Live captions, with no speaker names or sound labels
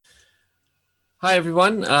Hi,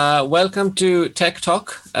 everyone. Welcome to Tech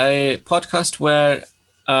Talk, a podcast where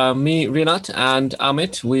me, Rinat, and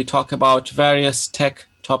Amit, we talk about various tech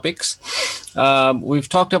topics. We've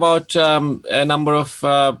talked about a number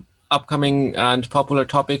of upcoming and popular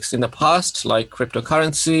topics in the past, like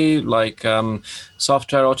cryptocurrency, like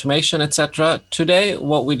software automation, etc. Today,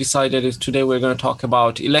 what we decided is today we're going to talk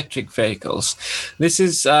about electric vehicles. This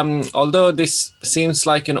is, although this seems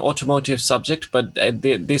like an automotive subject, but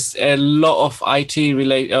this a lot of IT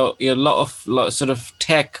relate, a lot of sort of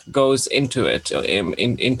tech goes into it,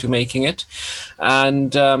 into making it,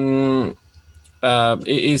 and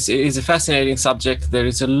it is a fascinating subject. There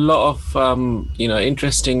is a lot of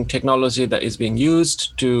interesting technology that is being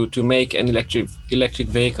used to make an electric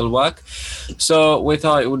vehicle work. So we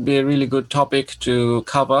thought it would be a really good topic to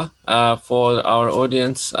cover for our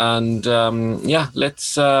audience. And yeah,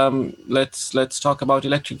 let's talk about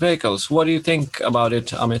electric vehicles. What do you think about it,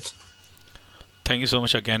 Amit? Thank you so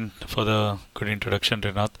much again for the good introduction,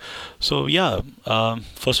 Renat. So yeah,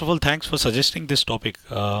 first of all, thanks for suggesting this topic.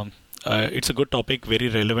 It's a good topic, very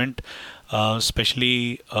relevant,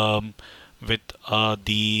 especially with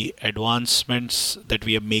the advancements that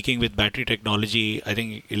we are making with battery technology. I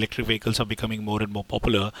think electric vehicles are becoming more and more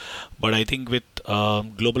popular. But I think with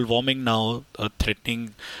global warming now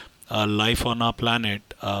threatening life on our planet,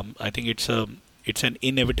 I think it's an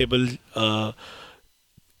inevitable.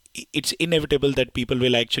 It's inevitable that people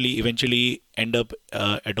will actually eventually end up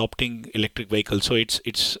adopting electric vehicles. So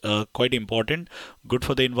it's quite important, good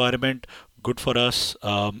for the environment, good for us,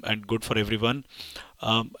 and good for everyone.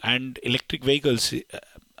 And electric vehicles,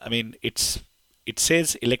 I mean, it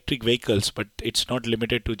says electric vehicles, but it's not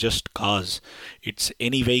limited to just cars. It's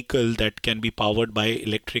any vehicle that can be powered by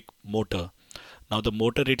electric motor. Now, the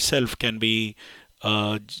motor itself can be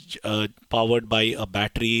powered by a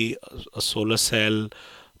battery, a solar cell,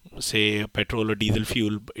 say a petrol or diesel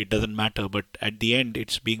fuel. It doesn't matter, but at the end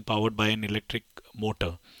it's being powered by an electric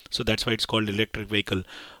motor, so that's why it's called electric vehicle.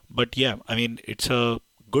 But yeah, I mean, it's a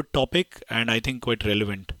good topic and I think quite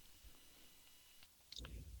relevant.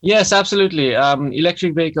 Yes, absolutely.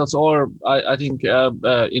 Electric vehicles, or I think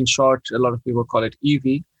in short, a lot of people call it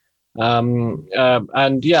EV.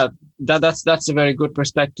 And yeah, that's a very good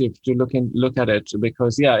perspective to look at it,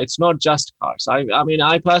 because yeah, it's not just cars. I mean,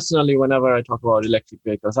 I personally, whenever I talk about electric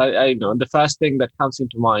vehicles, I know the first thing that comes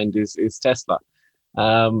into mind is Tesla.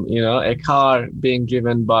 A car being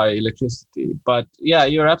driven by electricity. But yeah,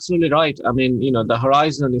 you're absolutely right. I mean, the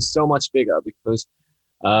horizon is so much bigger because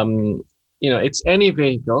um, it's any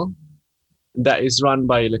vehicle that is run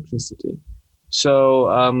by electricity. So,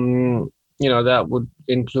 that would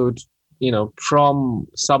include, from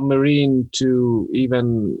submarine to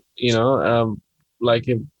even, like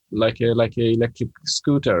a like a electric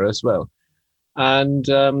scooter as well. And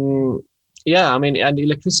yeah, I mean, and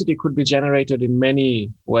electricity could be generated in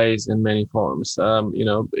many ways, in many forms.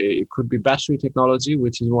 It could be battery technology,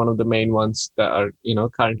 which is one of the main ones that are,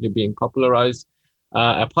 currently being popularized.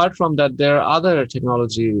 Apart from that, there are other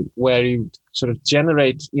technology where you sort of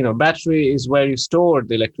generate, battery is where you store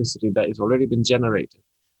the electricity that is already been generated.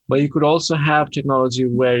 But you could also have technology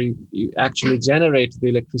where you actually generate the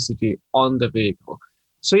electricity on the vehicle.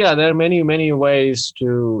 So yeah, there are many, many ways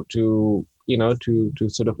to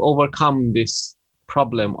sort of overcome this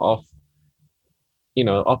problem of,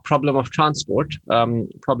 problem of transport,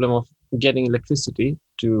 problem of getting electricity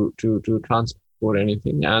to transport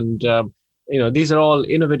anything. And these are all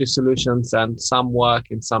innovative solutions, and some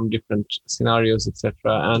work in some different scenarios, etc.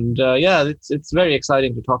 And yeah, it's very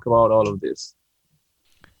exciting to talk about all of this.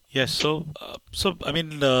 Yes, so I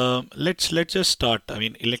mean, let's just start. I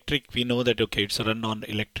mean, electric, we know that okay, it's run on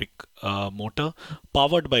electric motor,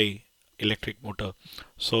 powered by electric motor.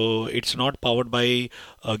 So it's not powered by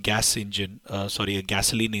a gas engine, sorry, a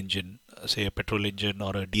gasoline engine, say a petrol engine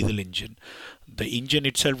or a diesel engine. The engine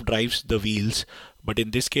itself drives the wheels, but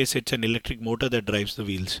in this case, it's an electric motor that drives the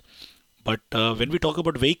wheels. But when we talk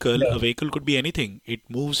about vehicle, a vehicle could be anything. It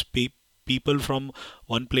moves people from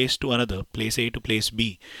one place to another, place A to place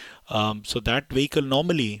B. So that vehicle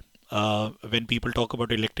normally, when people talk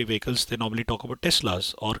about electric vehicles, they normally talk about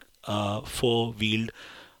Teslas or four-wheeled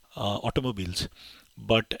automobiles.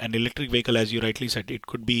 But an electric vehicle, as you rightly said, it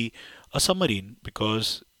could be a submarine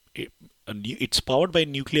because it's powered by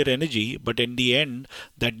nuclear energy, but in the end,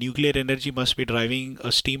 that nuclear energy must be driving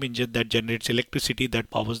a steam engine that generates electricity that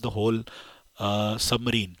powers the whole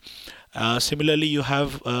submarine. Similarly, you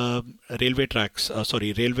have railway tracks,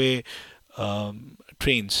 sorry, railway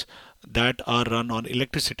trains that are run on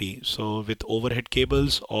electricity. So, with overhead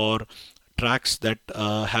cables or tracks that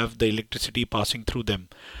have the electricity passing through them.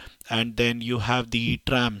 and then you have the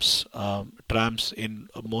trams. Trams in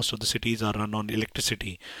most of the cities are run on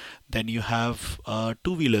electricity. Then you have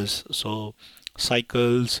two-wheelers, so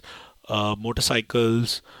cycles,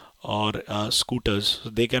 motorcycles, or scooters. So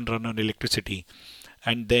they can run on electricity.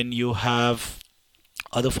 And then you have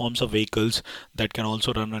other forms of vehicles that can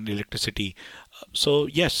also run on electricity. So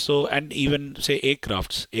yes, so and even say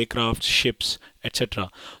aircrafts, ships, etc.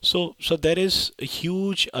 So there is a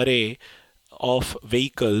huge array of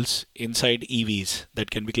vehicles inside EVs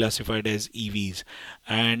that can be classified as EVs,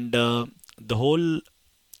 and the whole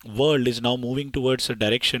world is now moving towards a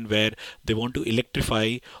direction where they want to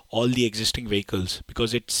electrify all the existing vehicles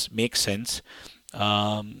because it makes sense.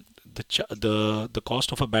 The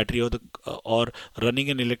cost of a battery or running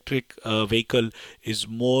an electric vehicle is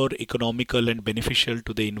more economical and beneficial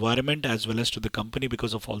to the environment as well as to the company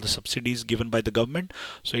because of all the subsidies given by the government.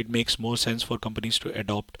 So it makes more sense for companies to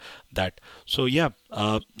adopt that. So yeah,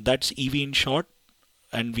 that's EV in short,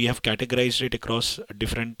 and we have categorized it across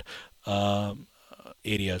different uh,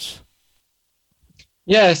 areas.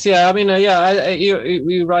 Yes, yeah. I mean, yeah.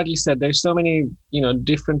 You rightly said there's so many,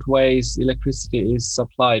 different ways electricity is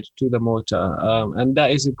supplied to the motor, and that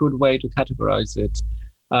is a good way to categorize it.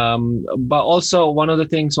 But also, one of the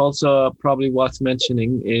things also probably worth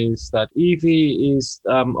mentioning is that EV is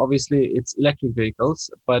obviously it's electric vehicles,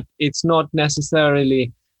 but it's not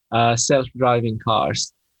necessarily self-driving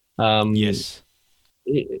cars. Um, Yes.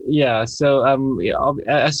 yeah. So yeah,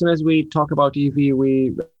 as soon as we talk about EV,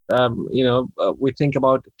 we think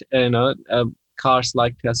about cars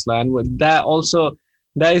like Tesla, and with that also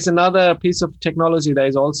there is another piece of technology that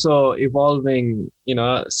is also evolving,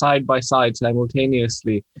 side by side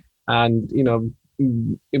simultaneously, and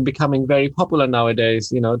becoming very popular nowadays.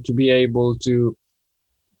 To be able to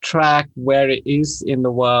track where it is in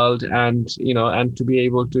the world, and to be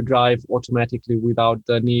able to drive automatically without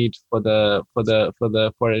the need for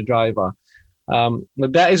a driver.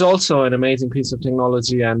 But that is also an amazing piece of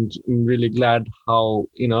technology, and I'm really glad how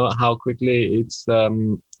quickly it's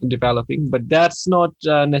developing. But that's not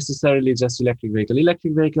necessarily just electric vehicle.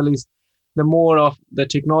 Electric vehicle is the more of the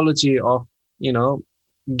technology of you know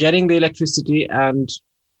getting the electricity, and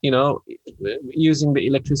you know using the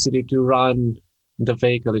electricity to run the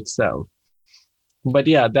vehicle itself. But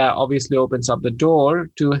yeah, that obviously opens up the door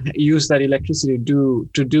to use that electricity to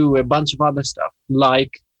do a bunch of other stuff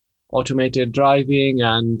like automated driving,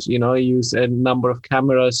 and use a number of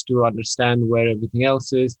cameras to understand where everything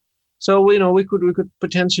else is. So we could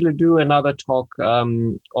potentially do another talk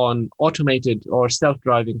on automated or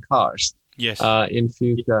self-driving cars Yes. in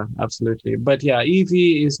future. Absolutely. But yeah, EV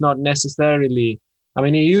is not necessarily, I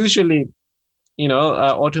mean, usually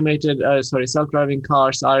automated, sorry, self-driving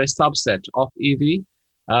cars are a subset of EV,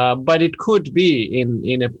 but it could be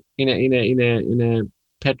in a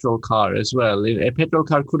petrol car as well. A petrol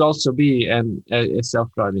car could also be a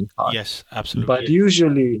self-driving car, Yes. but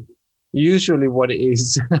Absolutely. usually what it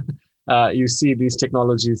is, you see these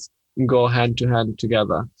technologies go hand to hand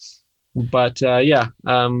together. But yeah,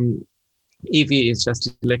 EV is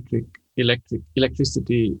just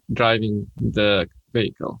electricity driving the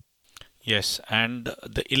vehicle. Yes, and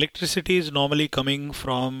the electricity is normally coming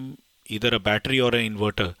from either a battery or an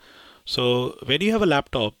inverter. So when you have a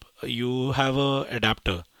laptop, you have a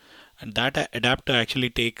adapter, and that adapter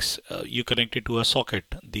actually takes you connect it to a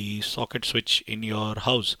socket, the socket switch in your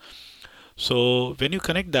house. So when you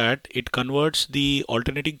connect that, it converts the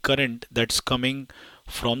alternating current that's coming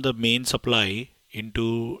from the main supply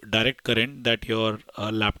into direct current that your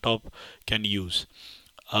laptop can use.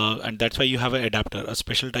 And that's why you have an adapter, a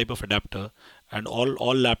special type of adapter, and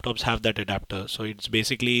all laptops have that adapter. So it's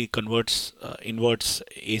basically inverts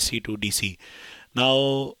AC to DC.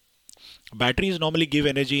 Now, batteries normally give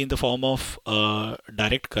energy in the form of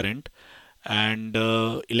direct current, and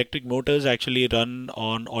electric motors actually run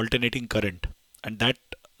on alternating current, and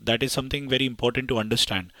that is something very important to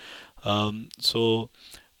understand. So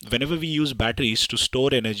whenever we use batteries to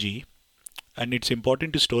store energy, and it's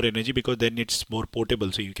important to store energy because then it's more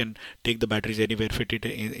portable, so you can take the batteries anywhere, fit it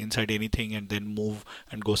inside anything, and then move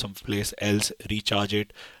and go someplace else, recharge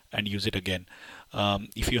it, and use it again.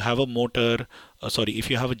 If you have a motor, sorry, if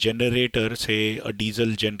you have a generator, say a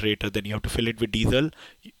diesel generator, then you have to fill it with diesel.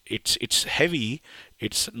 It's heavy.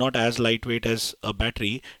 It's not as lightweight as a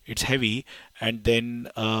battery. It's heavy, and then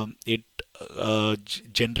it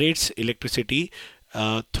generates electricity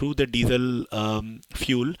through the diesel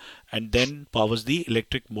fuel, and then powers the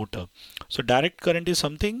electric motor. So direct current is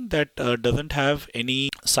something that doesn't have any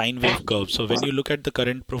sine wave curve. So when you look at the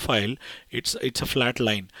current profile, it's a flat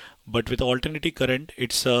line. But with alternating current,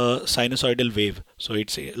 it's a sinusoidal wave. So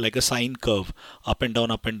it's like a sine curve, up and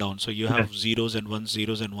down, up and down. So you Yeah. have zeros and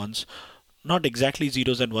ones. Not exactly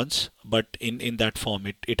zeros and ones, but in that form.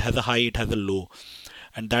 It has a high, it has a low.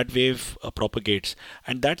 And that wave propagates.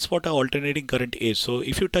 And that's what a alternating current is. So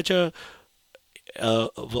if you touch a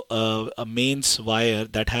mains wire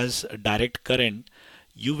that has a direct current,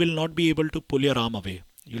 you will not be able to pull your arm away.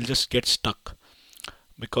 You'll just get stuck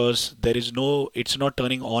because there is no, it's not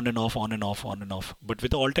turning on and off, on and off, on and off. But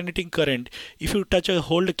with the alternating current, if you touch a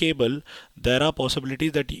hold cable, there are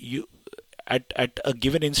possibilities that you at a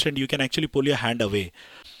given instant you can actually pull your hand away.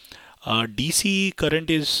 DC current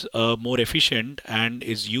is more efficient and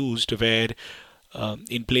is used where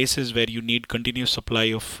in places where you need continuous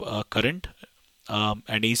supply of current,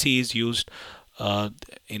 and AC is used uh,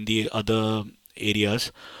 in the other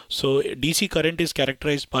areas. So DC current is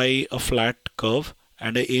characterized by a flat curve,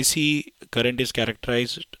 and a AC current is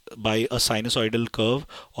characterized by a sinusoidal curve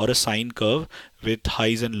or a sine curve with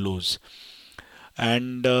highs and lows.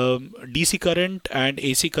 And DC current and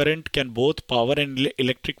AC current can both power an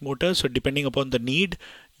electric motor. So depending upon the need,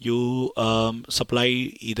 you supply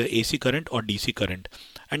either AC current or DC current,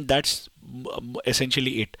 and that's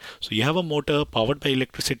essentially it. So you have a motor powered by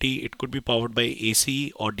electricity. It could be powered by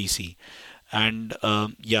AC or DC, and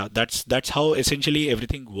yeah, that's how essentially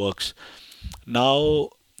everything works. Now,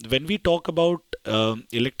 when we talk about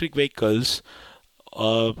electric vehicles,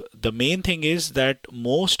 the main thing is that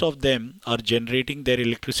most of them are generating their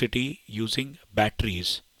electricity using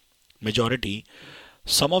batteries. Majority.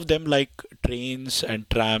 Some of them, like trains and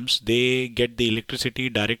trams, they get the electricity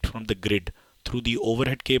direct from the grid through the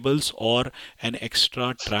overhead cables or an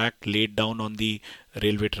extra track laid down on the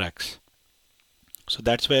railway tracks. So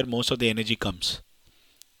that's where most of the energy comes.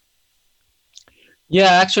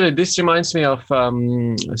 Yeah, actually, this reminds me of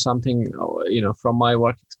something, from my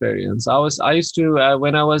work experience. I used to,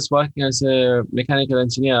 when I was working as a mechanical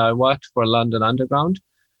engineer, I worked for London Underground,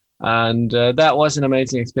 and that was an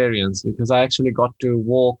amazing experience because I actually got to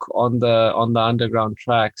walk on the underground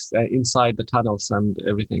tracks inside the tunnels and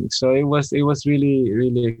everything. So it was really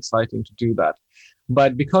really exciting to do that.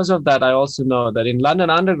 But because of that, I also know that in London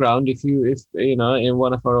Underground, if in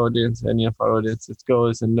one of our audience, any of our audiences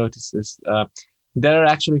goes and notices, there are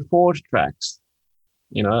actually four tracks.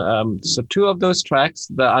 So two of those tracks,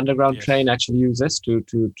 the underground Yes. train actually uses to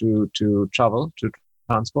travel, to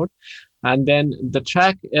transport, and then the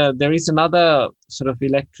track, there is another sort of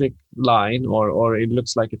electric line, or it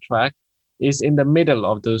looks like a track, is in the middle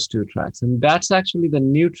of those two tracks, and that's actually the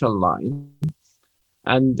neutral line.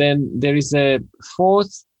 And then there is a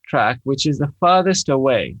fourth track, which is the farthest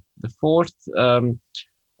away. The fourth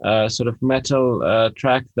sort of metal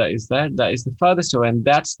track that is there, that is the farthest away, and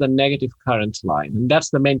that's the negative current line, and that's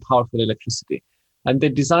the main powerful electricity. And they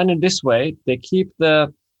design it this way: they keep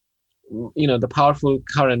the powerful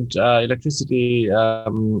current electricity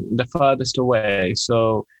the farthest away.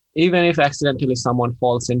 So even if accidentally someone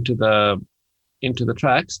falls into the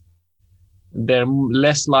tracks, they're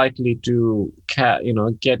less likely to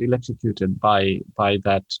get electrocuted by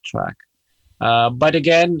that track. But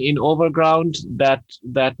again, in overground,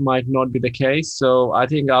 that might not be the case. So I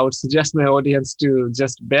think I would suggest my audience to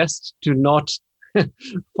just best to not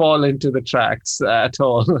fall into the tracks at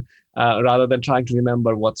all, rather than trying to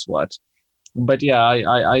remember what's what. But yeah,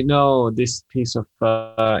 I know this piece of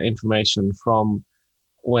information from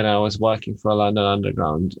when I was working for London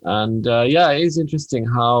Underground, and yeah, it is interesting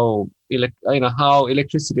how how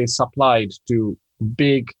electricity is supplied to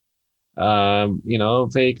big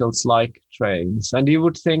vehicles like trains. And you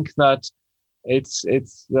would think that it's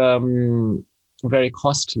very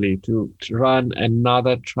costly to run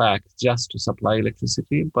another track just to supply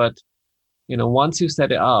electricity. But once you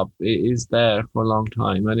set it up, it is there for a long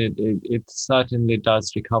time, and it certainly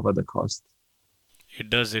does recover the cost. It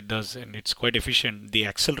does, and it's quite efficient. The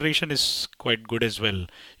acceleration is quite good as well.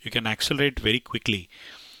 You can accelerate very quickly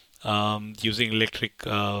using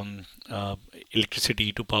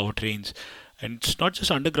electricity to power trains. And it's not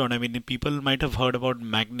just underground. I mean, people might have heard about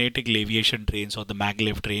magnetic leviation trains or the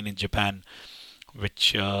maglev train in Japan,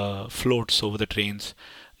 which floats over the trains.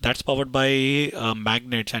 That's powered by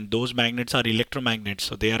magnets, and those magnets are electromagnets,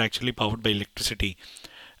 so they are actually powered by electricity,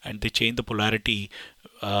 and they change the polarity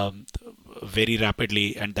um, very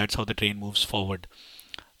rapidly, and that's how the train moves forward.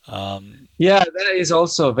 Um, Yeah, that is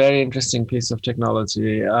also a very interesting piece of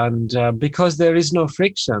technology. And because there is no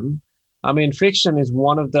friction, I mean, friction is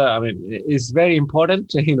one of the, I mean, is very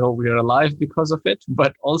important. We are alive because of it,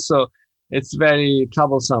 but also it's very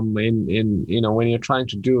troublesome in when you're trying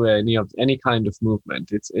to do any kind of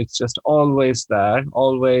movement. It's just always there,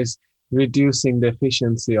 always reducing the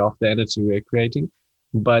efficiency of the energy we're creating.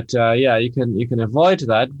 But yeah, you can avoid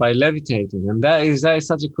that by levitating, and that is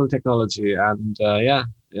such a cool technology. And yeah,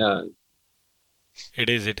 yeah, It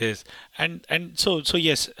is, and so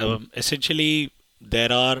yes, essentially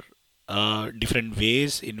there are different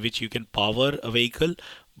ways in which you can power a vehicle,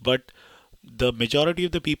 but the majority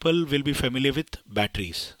of the people will be familiar with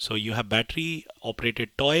batteries. So you have battery operated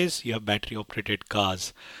toys, you have battery operated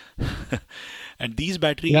cars. And these yeah,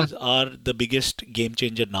 batteries are the biggest game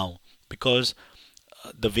changer now because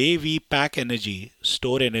the way we pack energy,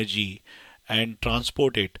 store energy, and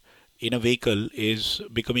transport it in a vehicle is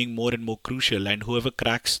becoming more and more crucial. And whoever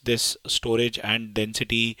cracks this storage and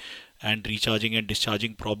density and recharging and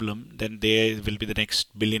discharging problem, then they will be the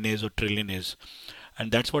next billionaires or trillionaires.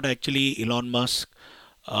 And that's what actually Elon Musk,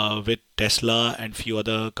 with Tesla and few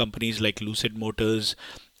other companies like Lucid Motors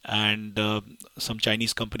and some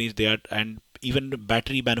Chinese companies, they are, and even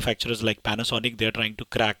battery manufacturers like Panasonic, they are trying to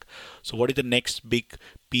crack. So what is the next big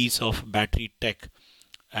piece of battery tech?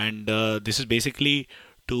 And this is basically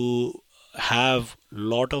to have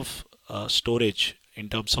lot of storage in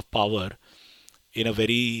terms of power in a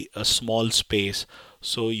very small space,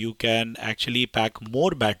 so you can actually pack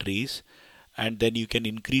more batteries and then you can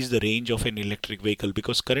increase the range of an electric vehicle.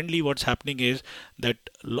 Because currently what's happening is that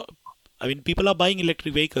I mean, people are buying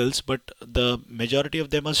electric vehicles, but the majority of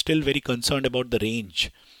them are still very concerned about the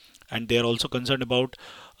range, and they are also concerned about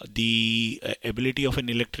the ability of an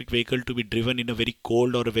electric vehicle to be driven in a very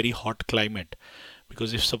cold or a very hot climate.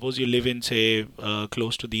 Because if suppose you live in, say,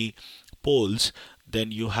 close to the poles,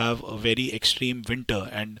 then you have a very extreme winter,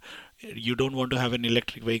 and you don't want to have an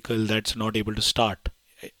electric vehicle that's not able to start,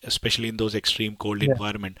 especially in those extreme cold yeah,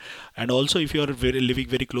 environment. And also, if you are living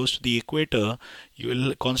very close to the equator, you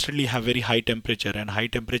will constantly have very high temperature, and high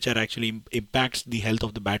temperature actually impacts the health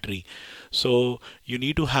of the battery. So you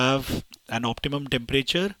need to have an optimum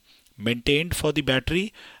temperature maintained for the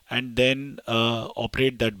battery, and then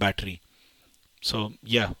operate that battery. So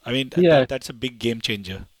yeah, I mean yeah. that's a big game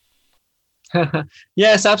changer.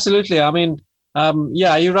 Yes, absolutely. I mean,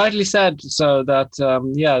 yeah, you rightly said so that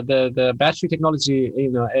yeah, the battery technology,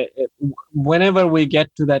 whenever we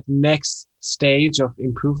get to that next stage of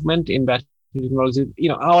improvement in battery technology,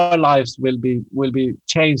 our lives will be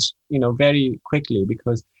changed, very quickly,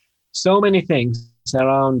 because so many things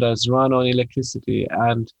around us run on electricity,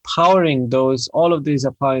 and powering those all of these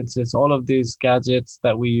appliances, all of these gadgets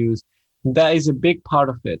that we use, that is a big part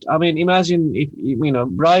of it. I mean, imagine if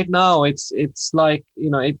right now it's like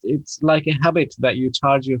it's like a habit that you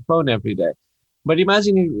charge your phone every day. But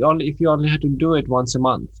imagine if you only had to do it once a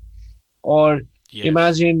month, or Yes.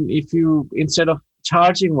 imagine if you, instead of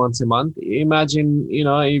charging once a month, imagine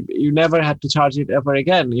you never had to charge it ever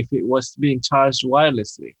again if it was being charged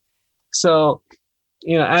wirelessly. So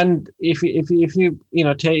and if you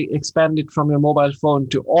take expand it from your mobile phone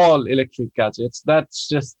to all electric gadgets, that's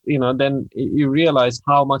just then you realize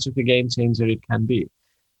how much of a game changer it can be.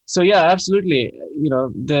 So yeah, absolutely.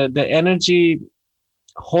 The energy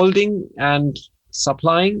holding and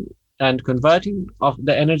supplying and converting of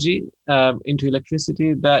the energy into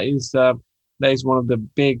electricity, that is one of the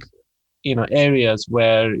big areas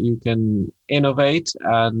where you can innovate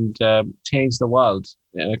and change the world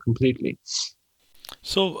completely.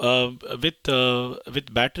 So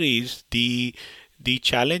with batteries, the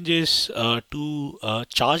challenge is to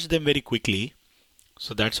charge them very quickly.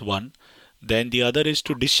 So that's one. Then the other is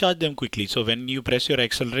to discharge them quickly. So when you press your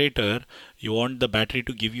accelerator, you want the battery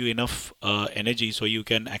to give you enough energy so you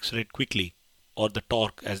can accelerate quickly, or the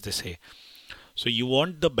torque, as they say. So you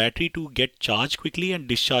want the battery to get charged quickly and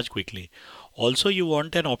discharge quickly. Also, you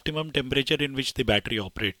want an optimum temperature in which the battery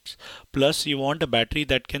operates. Plus, you want a battery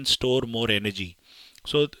that can store more energy.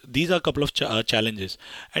 So these are a couple of challenges.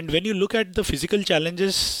 And when you look at the physical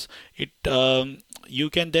challenges, it you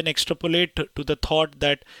can then extrapolate to the thought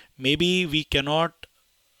that maybe we cannot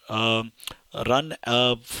um, run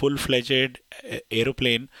a full-fledged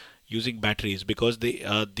aeroplane using batteries, because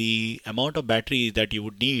the amount of battery that you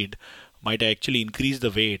would need might actually increase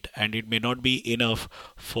the weight, and it may not be enough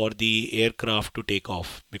for the aircraft to take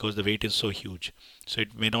off because the weight is so huge. So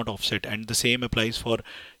it may not offset. And the same applies for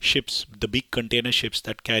ships, the big container ships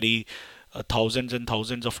that carry thousands and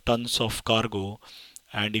thousands of tons of cargo.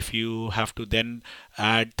 And if you have to then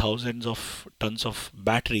add thousands of tons of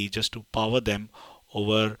battery just to power them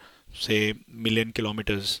over, say, million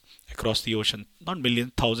kilometers across the ocean, not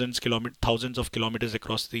million, thousands of kilometers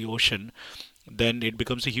across the ocean, then it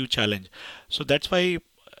becomes a huge challenge. So that's why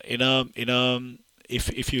in a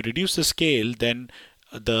if you reduce the scale, then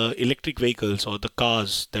the electric vehicles or the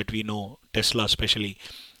cars that we know, Tesla especially,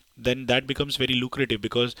 then that becomes very lucrative,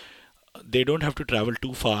 because they don't have to travel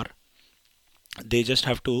too far. They just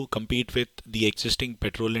have to compete with the existing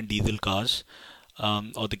petrol and diesel cars,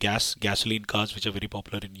 or the gasoline cars, which are very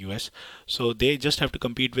popular in US. So they just have to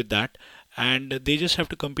compete with that, and they just have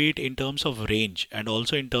to compete in terms of range and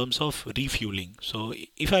also in terms of refueling. So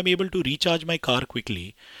if I'm able to recharge my car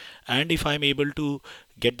quickly, and if I'm able to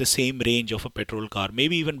get the same range of a petrol car,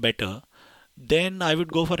 maybe even better, then I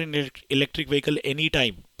would go for an electric vehicle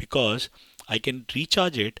anytime, because I can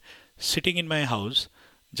recharge it sitting in my house,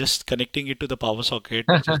 just connecting it to the power socket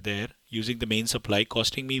which is there, using the main supply,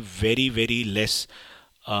 costing me very, very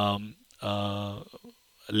um, uh,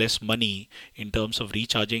 less money in terms of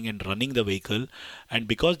recharging and running the vehicle. And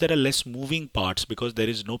because there are less moving parts, because there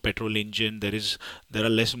is no petrol engine, there are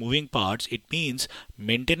less moving parts, it means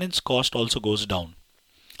maintenance cost also goes down.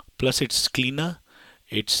 Plus it's cleaner,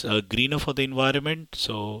 it's greener for the environment,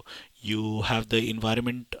 so you have the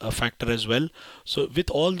environment factor as well. So with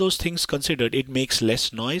all those things considered, it makes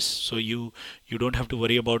less noise, so you don't have to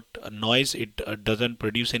worry about noise. It doesn't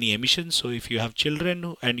produce any emissions. So if you have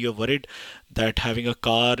children and you're worried that having a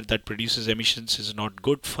car that produces emissions is not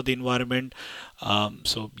good for the environment,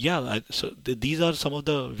 so yeah, these are some of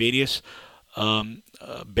the various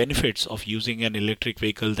benefits of using an electric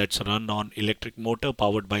vehicle that's run on electric motor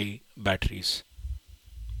powered by batteries.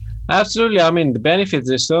 Absolutely. I mean, the benefits,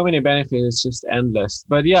 there's so many benefits, it's just endless.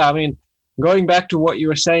 But yeah, I mean, going back to what you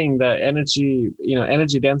were saying, the energy,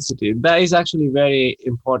 energy density, that is actually very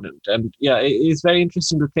important. And yeah, it's very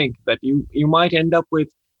interesting to think that you might end up with,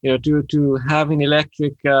 to have an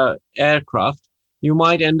electric aircraft, you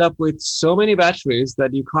might end up with so many batteries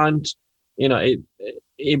that you can't,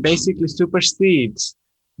 it basically supersedes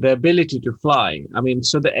the ability to fly. I mean,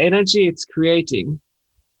 so the energy it's creating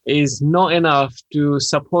is not enough to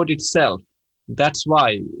support itself. That's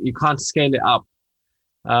why you can't scale it up.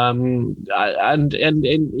 And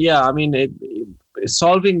yeah, I mean,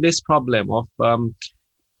 solving this problem of what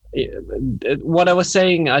I was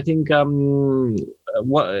saying, I think one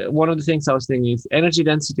of the things I was thinking is energy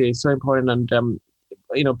density is so important, and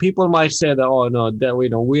people might say that, oh no, that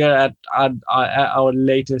we are at our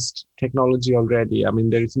latest technology already. I mean,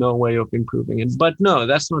 there is no way of improving it. But no,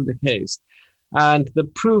 that's not the case. And the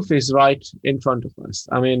proof is right in front of us.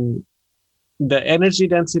 I mean, the energy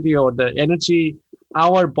density or the energy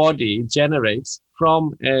our body generates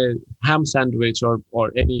from a ham sandwich or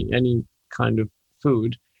any kind of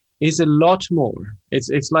food is a lot more.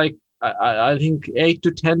 It's like I think 8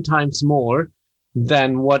 to 10 times more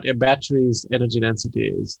than what a battery's energy density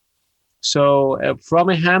is. So from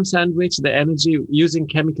a ham sandwich, the energy using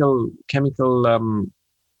chemical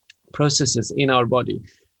processes in our body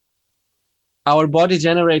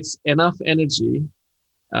generates enough energy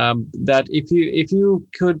that if you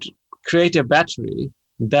could create a battery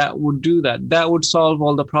that would do that, that would solve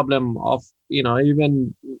all the problem of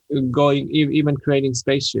even creating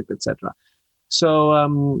spaceship, etc.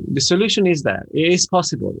 So the solution is that it is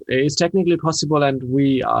possible. It is technically possible, and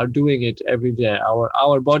we are doing it every day.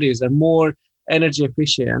 Our bodies are more energy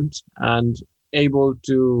efficient and able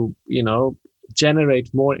to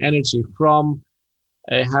generate more energy from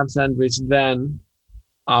a ham sandwich than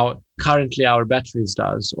our batteries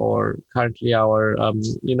does, or currently our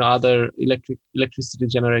other electricity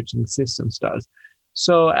generating systems does.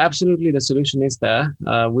 So absolutely, the solution is there.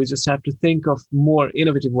 We just have to think of more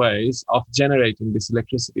innovative ways of generating this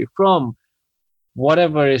electricity from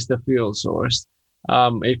whatever is the fuel source.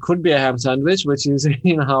 It could be a ham sandwich, which is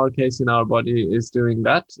in our case, in our body, is doing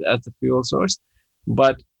that as the fuel source.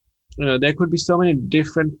 But there could be so many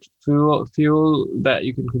different fuel that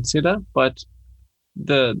you can consider, but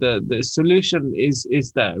the solution is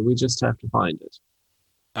there. We just have to find it.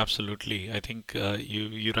 Absolutely. I think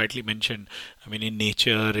you rightly mentioned, I mean, in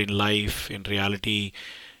nature, in life, in reality,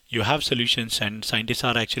 you have solutions, and scientists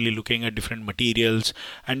are actually looking at different materials.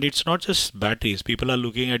 And it's not just batteries, people are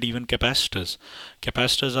looking at even capacitors.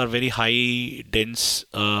 Capacitors are very high dense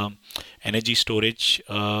energy storage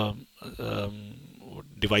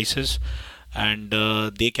devices, and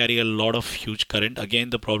they carry a lot of huge current.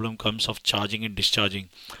 Again, the problem comes of charging and discharging.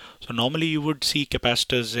 So normally you would see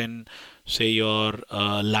capacitors in, say, your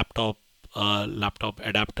laptop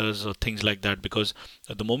adapters or things like that, because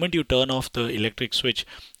at the moment you turn off the electric switch,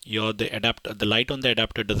 the light on the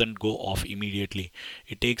adapter doesn't go off immediately.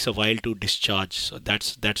 It takes a while to discharge. So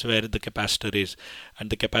that's where the capacitor is,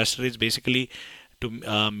 and the capacitor is basically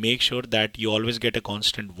to make sure that you always get a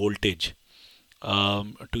constant voltage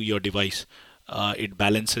to your device. It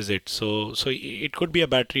balances it. So it could be a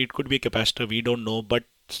battery, it could be a capacitor. We don't know, but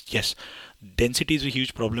yes, density is a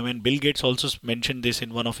huge problem. And Bill Gates also mentioned this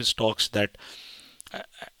in one of his talks, that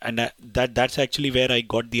And that's actually where I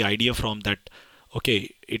got the idea from, that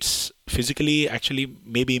okay, it's physically actually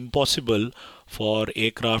maybe impossible for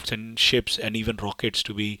aircrafts and ships and even rockets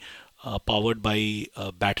to be powered by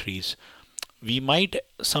batteries. We might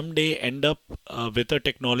someday end up with a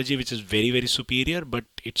technology which is very superior, but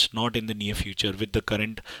it's not in the near future with the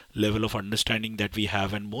current level of understanding that we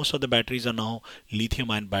have. And most of the batteries are now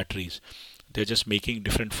lithium ion batteries. They're just making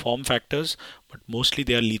different form factors, but mostly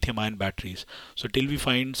they are lithium ion batteries. So till we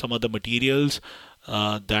find some other materials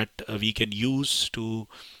that we can use to,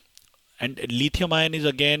 and lithium ion is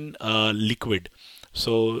again liquid.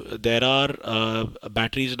 So there are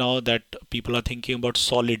batteries now that people are thinking about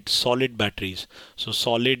solid batteries. So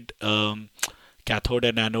solid cathode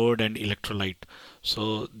and anode and electrolyte.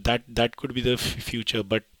 So that could be the future,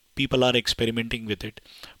 but people are experimenting with it.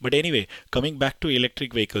 But anyway, coming back to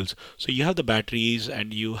electric vehicles, so you have the batteries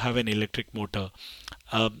and you have an electric motor,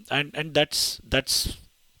 and that's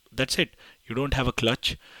it. You don't have a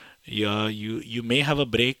clutch. Yeah, you may have a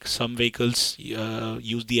brake. Some vehicles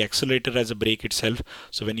use the accelerator as a brake itself.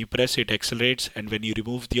 So when you press, it accelerates, and when you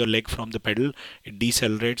remove your leg from the pedal, it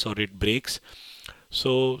decelerates or it brakes.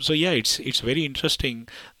 So yeah, it's very interesting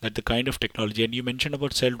that the kind of technology. And you mentioned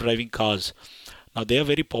about self-driving cars. Now they are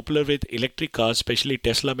very popular with electric cars, especially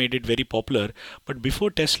Tesla made it very popular. But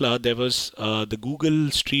before Tesla, there was the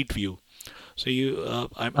Google Street View. So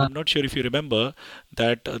I'm not sure if you remember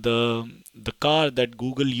that the car that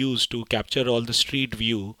Google used to capture all the street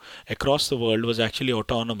view across the world was actually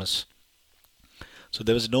autonomous. So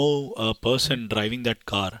there was no person driving that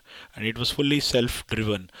car, and it was fully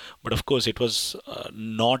self-driven. But of course, it was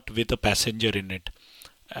not with a passenger in it.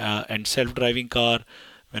 And self-driving car,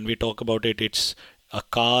 when we talk about it, it's a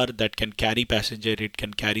car that can carry passenger. It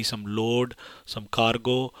can carry some load, some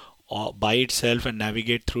cargo, by itself and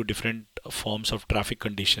navigate through different forms of traffic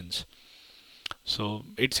conditions. So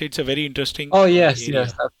it's a very interesting Oh yes,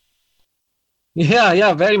 yes. area. Yeah,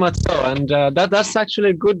 yeah, very much so. And that's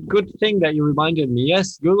actually a good thing that you reminded me.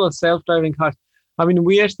 Yes, Google self-driving cars. I mean,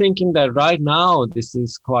 we are thinking that right now this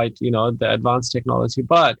is quite, the advanced technology,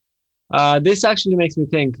 but this actually makes me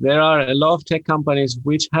think there are a lot of tech companies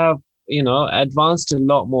which have, advanced a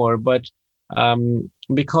lot more, but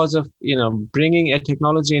because of, bringing a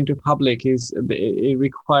technology into public it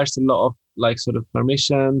requires a lot of like sort of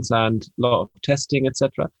permissions and a lot of testing,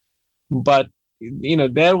 etc. But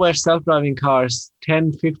there were self-driving cars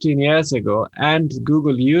 10, 15 years ago, and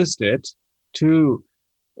Google used it to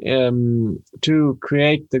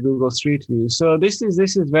create the Google Street View. So this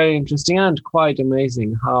is very interesting and quite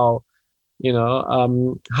amazing how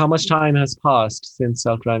much time has passed since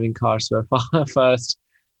self-driving cars were first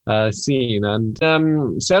seen. And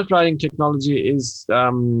self-driving technology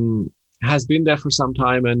has been there for some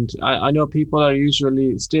time, and I know people are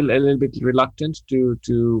usually still a little bit reluctant to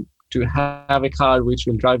have a car which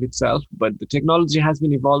will drive itself, but the technology has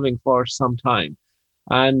been evolving for some time.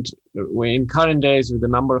 And in current days, with the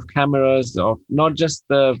number of cameras, of not just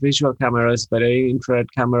the visual cameras, but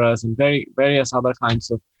infrared cameras and various other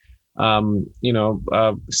kinds of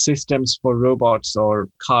systems for robots or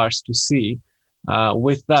cars to see.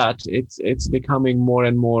 With that, it's becoming more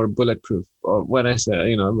and more bulletproof. Or when I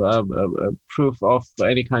say, proof of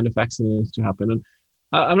any kind of accidents to happen. And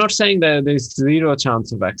I'm not saying that there's zero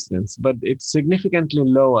chance of accidents, but it's significantly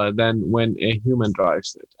lower than when a human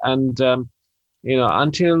drives it. And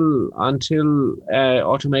until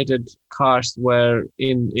automated cars were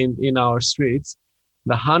in our streets,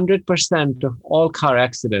 the 100% of all car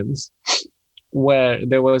accidents where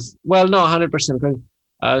there was, well, no, 100%.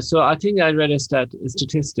 So I think I read a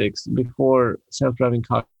statistics before self-driving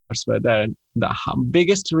cars were there. And the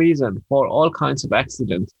biggest reason for all kinds of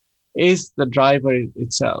accidents is the driver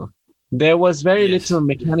itself. There was very Yes. little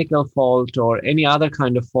mechanical fault or any other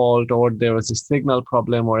kind of fault, or there was a signal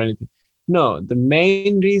problem or anything. No, the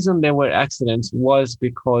main reason there were accidents was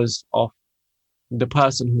because of the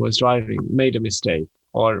person who was driving made a mistake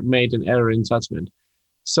or made an error in judgment.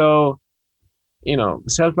 So,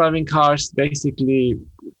 self-driving cars basically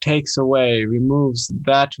removes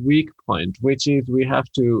that weak point, which is we have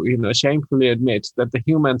to, shamefully admit that the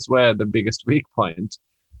humans were the biggest weak point.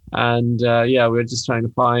 And yeah, we're just trying to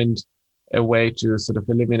find a way to sort of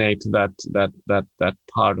eliminate that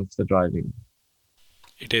part of the driving.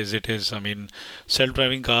 It is. It is. I mean,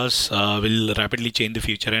 self-driving cars will rapidly change the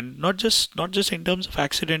future, and not just in terms of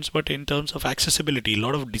accidents, but in terms of accessibility. A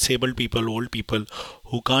lot of disabled people, old people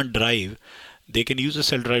who can't drive, they can use a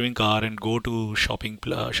self-driving car and go to shopping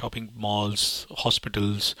malls,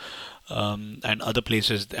 hospitals, and other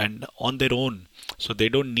places, and on their own. So they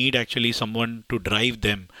don't need actually someone to drive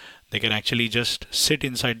them. They can actually just sit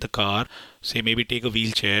inside the car, say maybe take a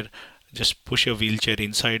wheelchair, just push your wheelchair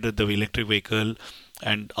inside the electric vehicle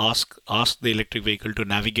and ask the electric vehicle to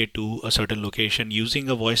navigate to a certain location using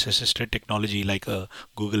a voice assisted technology like a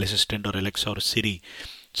Google Assistant or Alexa or Siri.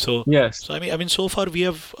 So, Yes. so I mean, so far we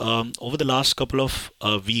have over the last couple of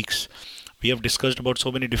weeks, we have discussed about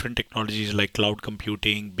so many different technologies like cloud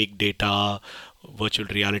computing, big data, virtual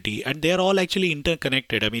reality, and they are all actually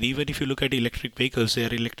interconnected. I mean, even if you look at electric vehicles, they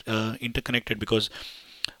are interconnected because.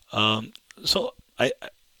 So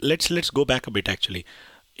let's go back a bit actually.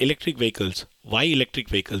 Electric vehicles. Why electric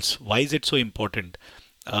vehicles? Why is it so important?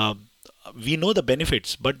 Um we know the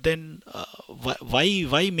benefits, but then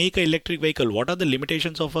why make an electric vehicle? What are the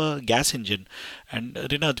limitations of a gas engine? And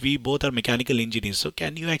Rinath, we both are mechanical engineers, so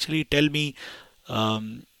can you actually tell me?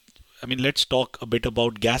 Um, I mean, let's talk a bit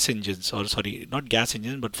about gas engines, or sorry, not gas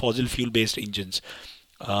engines, but fossil fuel based engines,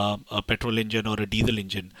 a petrol engine or a diesel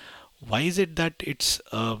engine. Why is it that it's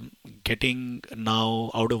getting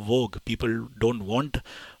now out of vogue? People don't want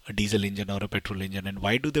a diesel engine or a petrol engine, and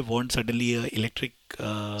why do they want suddenly a electric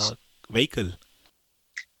vehicle?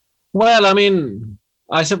 Well, I mean,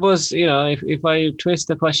 I suppose, if I twist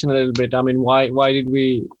the question a little bit, I mean, why did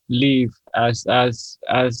we leave as a,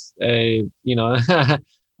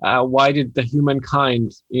 why did the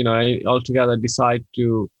humankind, altogether decide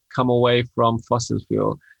to come away from fossil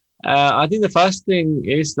fuel? I think the first thing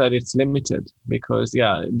is that it's limited because,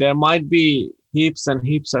 yeah, there might be heaps and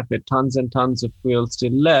heaps of it, tons and tons of fuel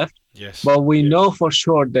still left, Yes. but we know for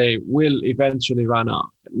sure they will eventually run out.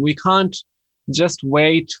 We can't just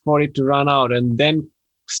wait for it to run out and then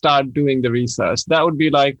start doing the research. That would be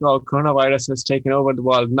like, oh, coronavirus has taken over the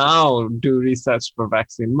world. Now do research for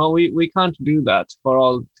vaccine. No, we can't do that for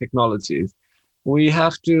all technologies. We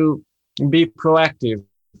have to be proactive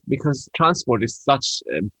because transport is such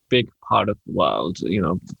a big part of the world,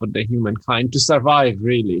 for the humankind to survive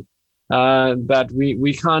really, that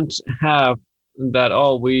we can't have that,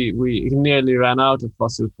 oh, we nearly ran out of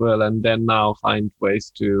fossil fuel and then now find ways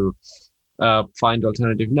to find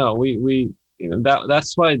alternative. No, we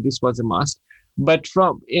that's why this was a must. But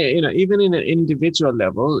from even in an individual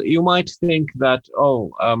level, you might think that,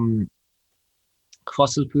 oh,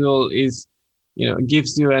 fossil fuel is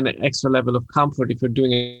gives you an extra level of comfort if you're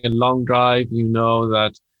doing a long drive. You know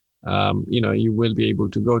that you will be able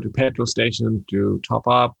to go to petrol station to top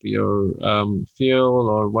up your fuel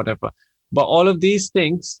or whatever. But all of these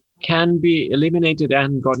things can be eliminated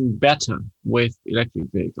and gotten better with electric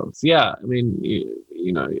vehicles. Yeah, I mean,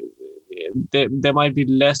 there might be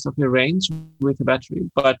less of a range with a battery,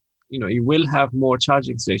 but you will have more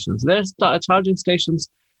charging stations. There's charging stations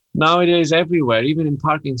nowadays everywhere, even in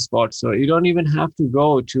parking spots. So you don't even have to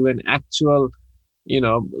go to an actual,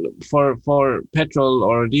 for petrol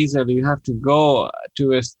or diesel, you have to go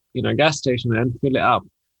to a gas station and fill it up.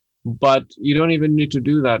 But you don't even need to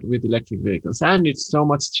do that with electric vehicles, and it's so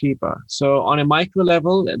much cheaper. So on a micro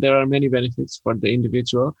level, there are many benefits for the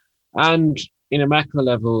individual, and in a macro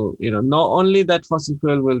level, not only that fossil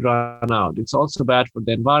fuel will run out, it's also bad for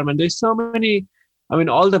the environment. There's so many. I mean,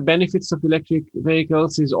 all the benefits of electric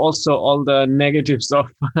vehicles is also all the negatives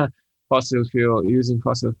of fossil fuel, using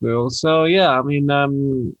fossil fuel. So yeah, I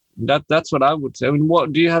mean, that's what I would say. I mean,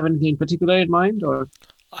 what do you have anything in particular in mind, or?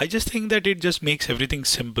 I just think that it just makes everything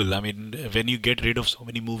simple. I mean, when you get rid of so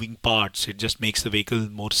many moving parts, it just makes the vehicle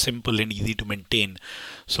more simple and easy to maintain.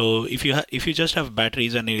 So if you just have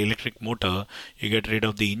batteries and an electric motor, you get rid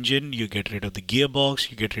of the engine, you get rid of the gearbox,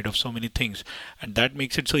 you get rid of so many things, and that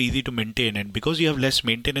makes it so easy to maintain. And because you have less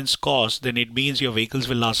maintenance costs, then it means your vehicles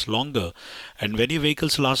will last longer. And when your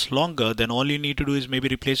vehicles last longer, then all you need to do is maybe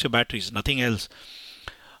replace your batteries, nothing else.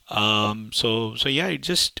 So yeah, it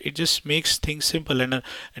just makes things simple, and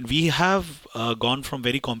we have gone from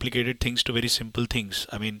very complicated things to very simple things.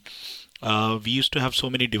 I mean, we used to have so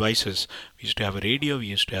many devices. We used to have a radio, we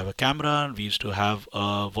used to have a camera, we used to have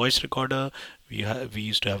a voice recorder, we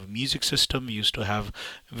used to have a music system, we used to have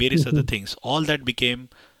various other things. All that became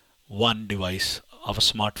one device of a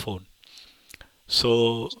smartphone.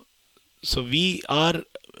 So so we are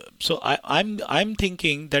so I'm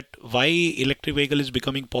thinking that why electric vehicle is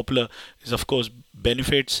becoming popular is of course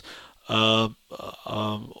benefits, or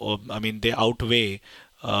I mean they outweigh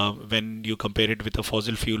when you compare it with a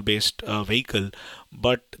fossil fuel based vehicle,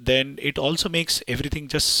 but then it also makes everything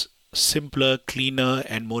just simpler, cleaner,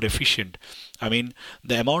 and more efficient. I mean,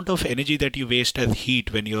 the amount of energy that you waste as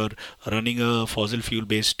heat when you're running a fossil fuel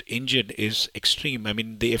based engine is extreme. I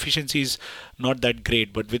mean, the efficiency is not that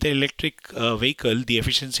great, but with an electric vehicle, the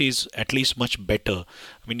efficiency is at least much better.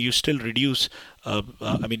 I mean, you still reduce, I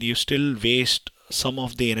mean, you still waste some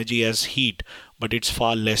of the energy as heat, but it's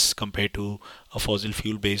far less compared to a fossil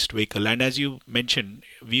fuel based vehicle. And as you mentioned,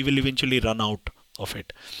 we will eventually run out of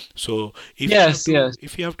it. So Yes, yes.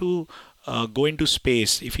 if you have to go into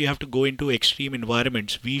space, if you have to go into extreme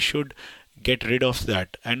environments, we should get rid of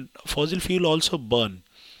that. And fossil fuel also burn.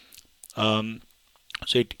 Um,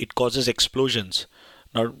 so it causes explosions.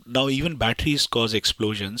 Now even batteries cause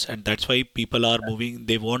explosions, and that's why people are moving.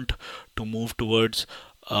 They want to move towards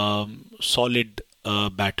solid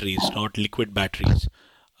batteries, not liquid batteries,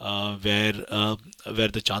 where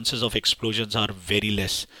the chances of explosions are very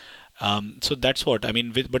less. So that's what I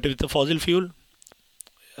mean. But with the fossil fuel,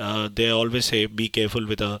 they always say be careful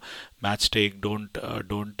with a matchstick,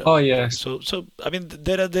 don't Oh, yes. so I mean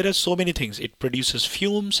there are so many things. It produces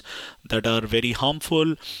fumes that are very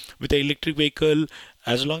harmful. With an electric vehicle,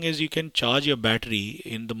 as long as you can charge your battery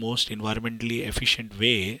in the most environmentally efficient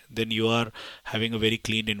way, then you are having a very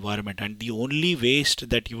clean environment, and the only waste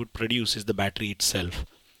that you would produce is the battery itself.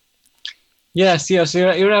 Yes, yes,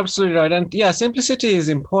 you're absolutely right. And yeah, simplicity is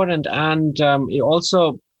important. And you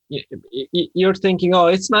also, you're thinking, oh,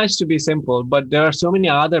 it's nice to be simple, but there are so many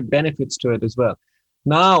other benefits to it as well.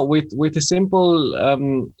 Now, with a simple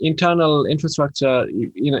internal infrastructure,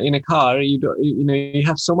 in a car, you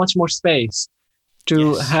have so much more space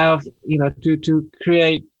to Yes, have, to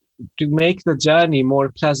create, to make the journey more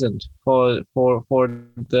pleasant for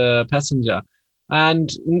the passenger.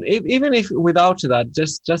 And even if without that,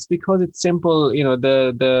 just because it's simple,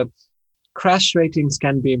 the crash ratings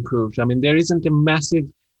can be improved. I mean, there isn't a massive,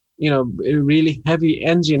 a really heavy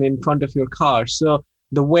engine in front of your car, so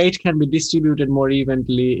the weight can be distributed more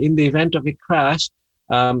evenly. In the event of a crash,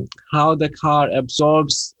 how the car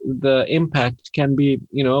absorbs the impact can be,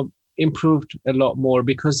 improved a lot more,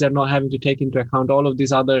 because they're not having to take into account all of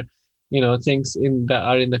these other, things in that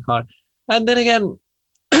are in the car. And then again,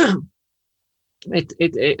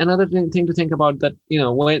 another thing to think about, that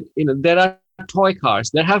when there are toy cars,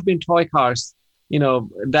 there have been toy cars,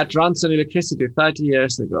 that runs on electricity 30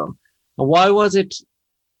 years ago. Why was it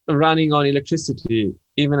running on electricity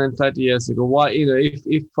even in 30 years ago? Why,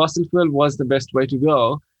 if fossil fuel was the best way to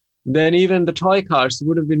go, then even the toy cars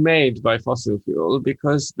would have been made by fossil fuel,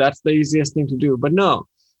 because that's the easiest thing to do. But no,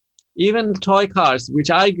 even toy cars,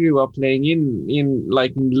 which I grew up playing in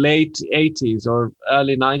like late 80s or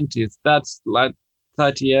early 90s, that's like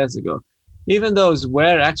 30 years ago. Even those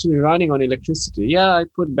were actually running on electricity. Yeah, I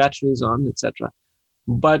put batteries on, etc.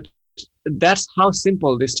 But that's how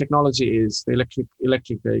simple this technology is, the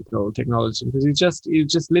electric vehicle technology, because it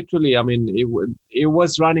just literally, I mean, it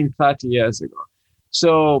was running 30 years ago.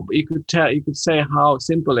 So you could say how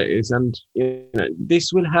simple it is. And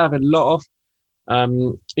this will have a lot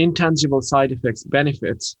of intangible side effects,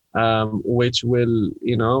 benefits, which will,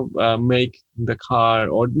 make the car,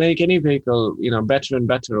 or make any vehicle, better and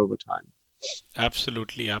better over time.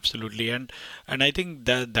 absolutely, absolutely. And I think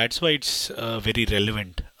that's why it's very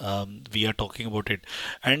relevant. We are talking about it.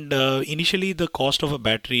 And initially, the cost of a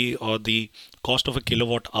battery, or the cost of a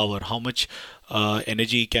kilowatt hour, how much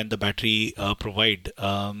energy can the battery provide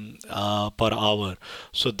per hour?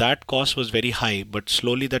 So that cost was very high, but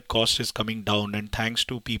slowly that cost is coming down, and thanks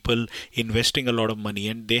to people investing a lot of money,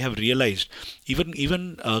 and they have realized,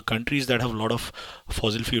 even countries that have a lot of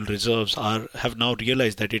fossil fuel reserves have now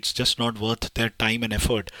realized that it's just not worth their time and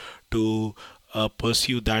effort to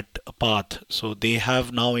pursue that path. So they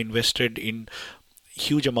have now invested in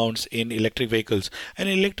huge amounts in electric vehicles. And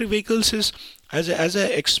electric vehicles is, as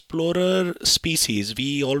a explorer species,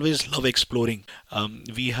 we always love exploring.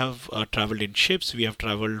 We have traveled in ships, we have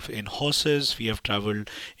traveled in horses, we have traveled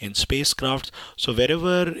in spacecrafts. So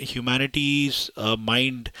wherever humanity's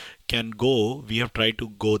mind can go, we have tried to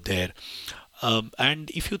go there.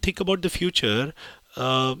 And if you think about the future,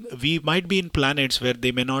 we might be in planets where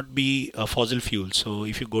they may not be fossil fuels. So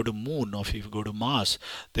if you go to moon, or if you go to Mars,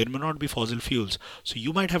 there may not be fossil fuels. So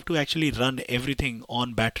you might have to actually run everything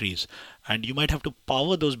on batteries, and you might have to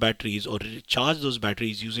power those batteries or recharge those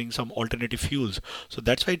batteries using some alternative fuels. So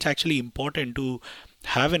that's why it's actually important to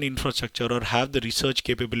have an infrastructure, or have the research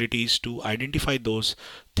capabilities to identify those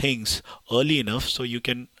things early enough, so you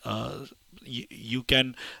can you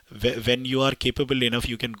can, when you are capable enough,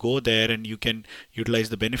 you can go there and you can utilize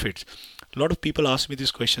the benefits. A lot of people ask me these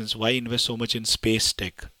questions: why invest so much in space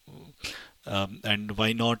tech, and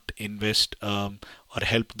why not invest, or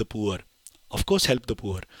help the poor? Of course, help the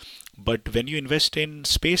poor. But when you invest in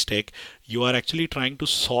space tech, you are actually trying to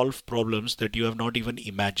solve problems that you have not even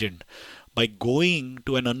imagined by going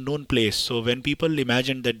to an unknown place. So when people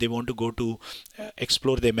imagined that they want to go to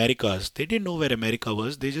explore the Americas, they didn't know where America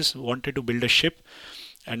was. They just wanted to build a ship,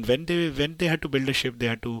 and when they had to build a ship, they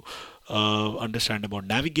had to understand about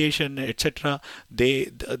navigation, etc.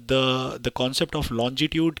 The concept of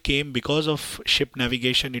longitude came because of ship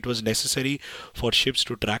navigation. It was necessary for ships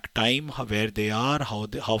to track time, where they are,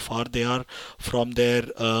 how far they are from their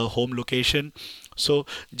home location. So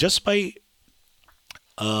just by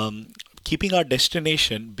um, keeping our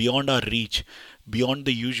destination beyond our reach, beyond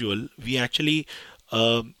the usual, we actually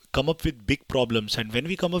come up with big problems. And when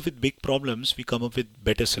we come up with big problems, we come up with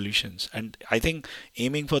better solutions. And I think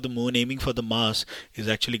aiming for the moon, aiming for the Mars is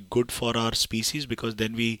actually good for our species, because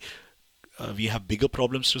then we have bigger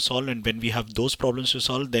problems to solve, and when we have those problems to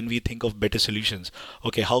solve, then we think of better solutions.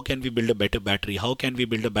 Okay, how can we build a better battery? How can we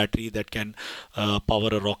build a battery that can power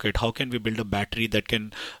a rocket? How can we build a battery that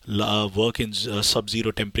can work in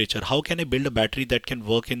sub-zero temperature? How can I build a battery that can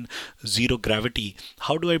work in zero gravity?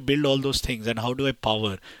 How do I build all those things, and how do I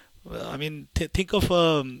power? I mean, think of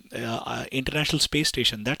International Space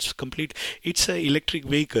Station. That's complete. It's an electric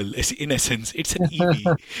vehicle, in essence. It's an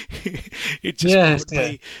EV. It's just Yes, powered yeah.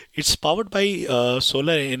 by. It's powered by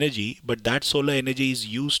solar energy, but that solar energy is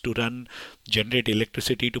used to generate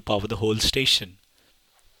electricity to power the whole station.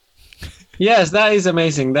 Yes, that is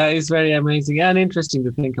amazing. That is very amazing and interesting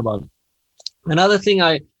to think about. Another thing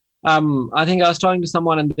I think I was talking to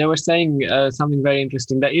someone and they were saying something very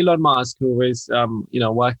interesting, that Elon Musk, who is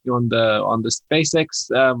working on the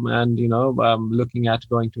SpaceX and looking at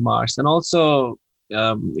going to Mars, and also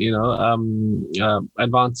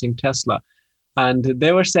advancing Tesla, and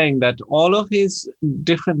they were saying that all of his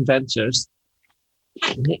different ventures,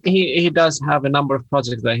 he does have a number of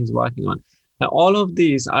projects that he's working on. Now, all of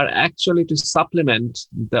these are actually to supplement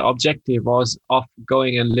the objective was of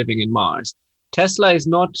going and living in Mars. Tesla is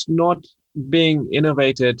not being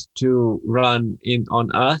innovated to run in on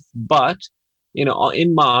Earth, but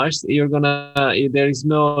in Mars, there is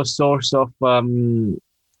no source of fossil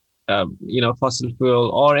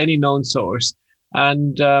fuel or any known source,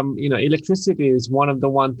 and electricity is one of the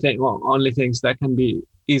only things that can be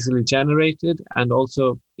easily generated and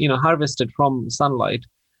also harvested from sunlight,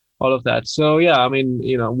 all of that. So yeah, I mean,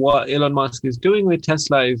 what Elon Musk is doing with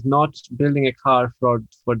Tesla is not building a car for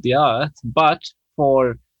the Earth, but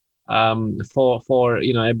for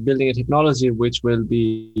building a technology which will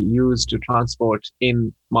be used to transport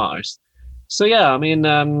in Mars. So yeah, I mean,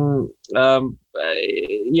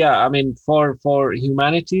 for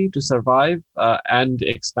humanity to survive and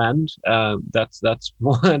expand, that's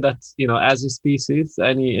one that's as a species,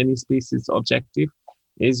 any species objective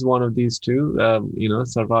is one of these two.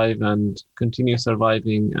 Survive and continue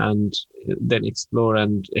surviving, and then explore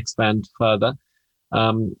and expand further.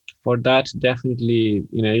 For that, definitely,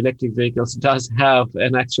 electric vehicles does have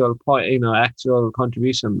an actual point, actual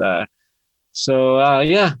contribution there. So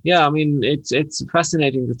yeah. I mean, it's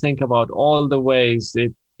fascinating to think about all the ways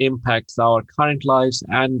it impacts our current lives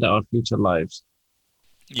and our future lives.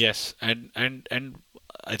 Yes, and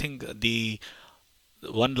I think the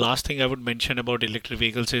one last thing I would mention about electric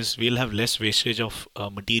vehicles is we'll have less wastage of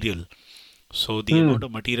material. So the amount Hmm.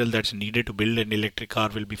 of material that's needed to build an electric car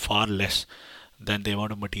will be far less than the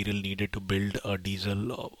amount of material needed to build a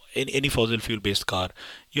diesel or any fossil fuel based car.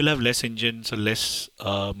 You'll have less engines or less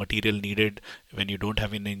material needed when you don't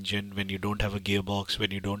have an engine, when you don't have a gearbox, when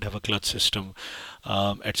you don't have a clutch system,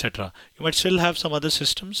 etc. You might still have some other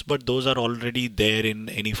systems, but those are already there in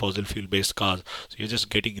any fossil fuel based cars. So you're just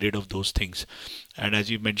getting rid of those things. And as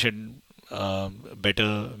you mentioned,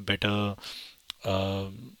 better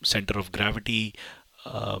center of gravity,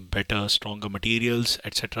 better, stronger materials,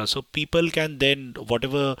 etc. So people can then,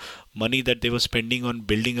 whatever money that they were spending on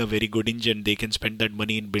building a very good engine, they can spend that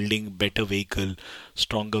money in building better vehicle,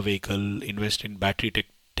 stronger vehicle, invest in battery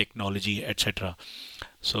technology, etc.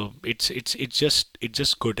 So it's just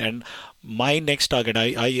good. And my next target,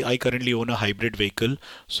 I currently own a hybrid vehicle,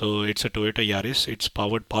 so it's a Toyota Yaris. It's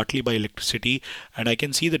powered partly by electricity, and I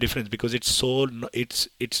can see the difference because it's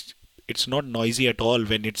not noisy at all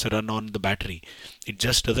when it's run on the battery. It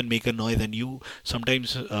just doesn't make a noise. And you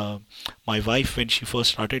sometimes, my wife, when she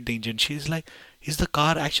first started the engine, she's like, "Is the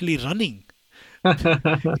car actually running?"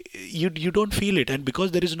 You don't feel it. And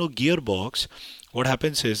because there is no gearbox, what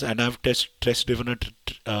happens is, and I've test driven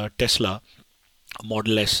a Tesla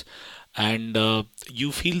Model S, and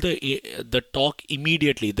you feel the torque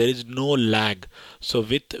immediately. There is no lag. So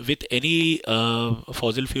with any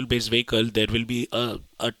fossil fuel based vehicle, there will be a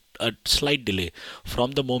slight delay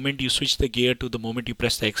from the moment you switch the gear to the moment you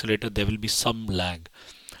press the accelerator. There will be some lag.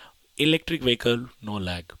 Electric vehicle, no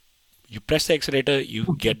lag. You press the accelerator,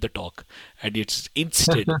 you get the torque, and it's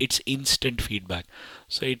instant. It's instant feedback.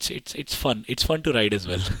 So it's fun. It's fun to ride as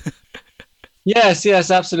well. Yes,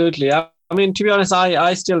 yes, absolutely. I mean, to be honest,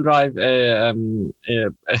 I still drive a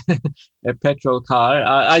petrol car.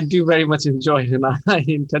 I do very much enjoy it, and I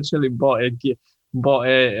intentionally bought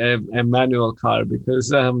a manual car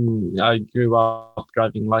because I grew up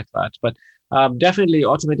driving like that. But definitely,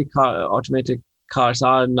 automatic cars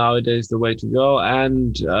are nowadays the way to go,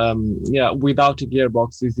 and yeah, without a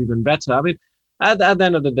gearbox is even better. I mean, at the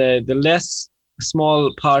end of the day, the less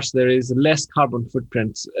small parts there is, less carbon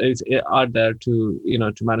footprints are there to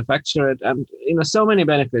to manufacture it, and so many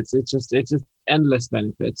benefits. It's just endless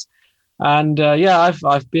benefits. And yeah,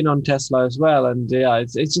 I've been on Tesla as well, and yeah,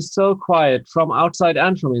 it's just so quiet from outside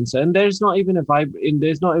and from inside. And there's not even a vibe.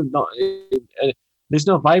 There's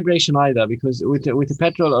no vibration either, because with a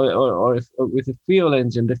petrol or with a fuel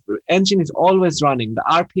engine, the engine is always running. The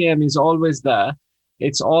RPM is always there.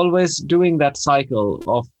 It's always doing that cycle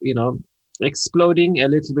of exploding a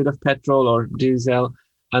little bit of petrol or diesel,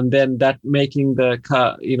 and then that making the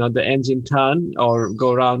car, the engine turn or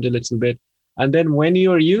go around a little bit. And then when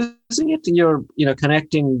you're using it, you're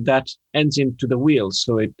connecting that engine to the wheels,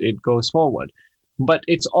 so it goes forward. But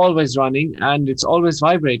it's always running and it's always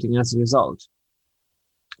vibrating as a result,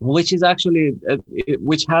 which is actually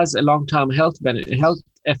which has a long-term health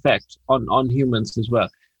effect on humans as well.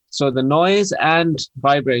 So the noise and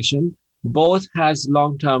vibration both has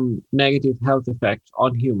long-term negative health effect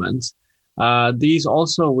on humans. These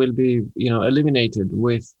also will be eliminated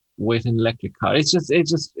with an electric car. It's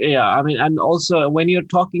just yeah. I mean, and also when you're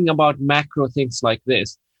talking about macro things like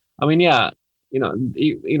this, I mean, yeah,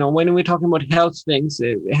 when we're talking about health things,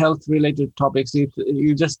 health related topics,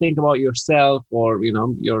 you just think about yourself or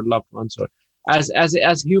your loved ones, or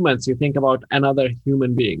as humans, you think about another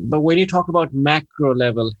human being. But when you talk about macro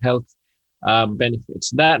level health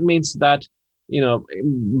benefits, that means that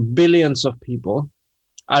billions of people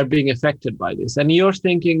are being affected by this. And you're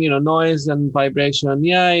thinking, noise and vibration,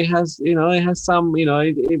 yeah, it has some,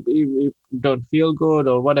 it don't feel good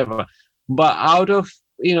or whatever. But out of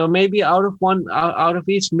maybe out of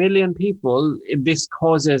each million people, this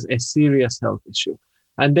causes a serious health issue.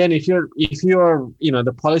 And then if you're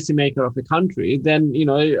the policymaker of a country, then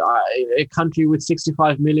a country with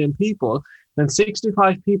 65 million people, then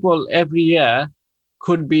 65 people every year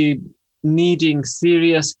could be needing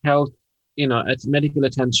serious health at medical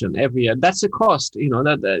attention every year. That's a cost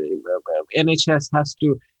that the NHS has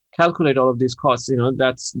to calculate all of these costs.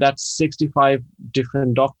 That's 65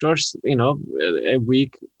 different doctors a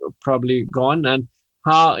week probably gone. And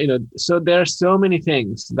how so there are so many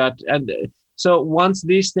things that, and so once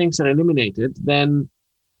these things are eliminated, then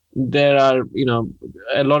there are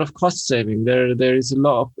a lot of cost saving. There is a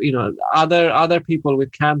lot of other people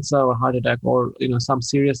with cancer or heart attack or some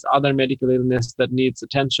serious other medical illness that needs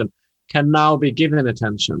attention can now be given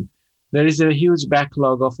attention. There is a huge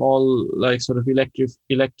backlog of all sort of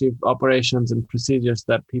elective operations and procedures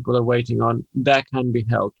that people are waiting on that can be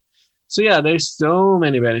helped. So yeah, there's so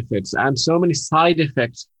many benefits and so many side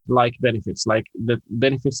effects, like benefits, like the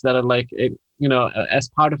benefits that are as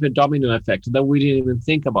part of a domino effect that we didn't even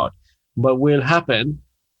think about, but will happen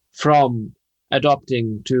from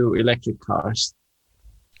adopting to electric cars.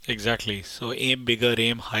 Exactly. So aim bigger,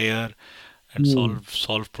 aim higher, and Hmm.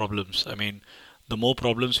 solve problems. I mean, the more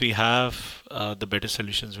problems we have, the better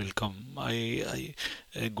solutions will come.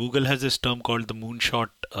 Google has this term called the moonshot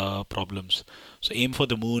problems. So aim for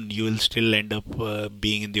the moon, you will still end up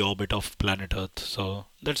being in the orbit of planet Earth. So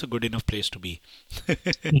that's a good enough place to be.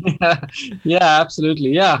 Yeah, yeah,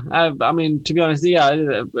 absolutely. Yeah. I mean, to be honest,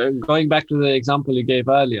 yeah, going back to the example you gave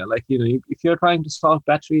earlier, like, if you're trying to solve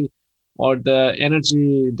battery or the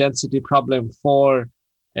energy density problem for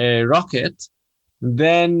a rocket,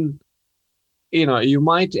 then, you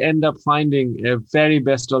might end up finding a very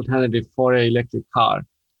best alternative for an electric car.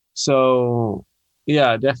 So,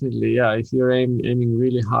 yeah, definitely. Yeah. If you're aiming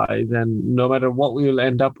really high, then no matter what we will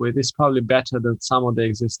end up with, it's probably better than some of the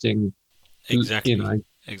existing, you Exactly. know,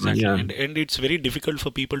 Exactly. yeah. And it's very difficult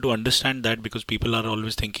for people to understand that because people are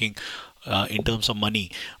always thinking in terms of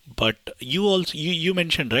money. But you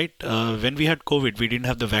mentioned, right, when we had COVID, we didn't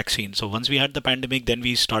have the vaccine. So once we had the pandemic, then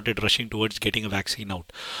we started rushing towards getting a vaccine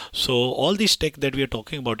out. So all this tech that we are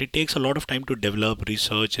talking about, it takes a lot of time to develop,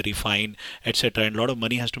 research, refine, etc. And a lot of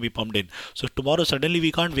money has to be pumped in. So tomorrow suddenly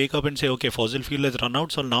we can't wake up and say, okay, fossil fuel has run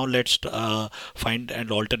out, so now let's find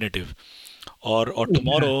an alternative. Or Yeah.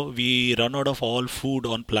 tomorrow we run out of all food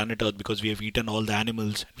on planet Earth because we have eaten all the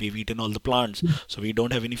animals, we've eaten all the plants, so we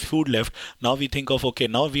don't have any food left. Now we think of, okay,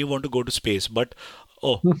 now we want to go to space, but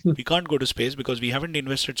oh, we can't go to space because we haven't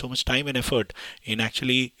invested so much time and effort in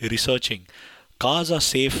actually researching. Cars are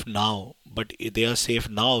safe now, but they are safe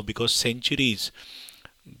now because centuries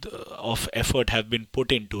of effort have been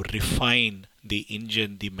put in to refine the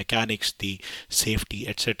engine, the mechanics, the safety,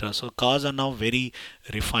 etc. So cars are now very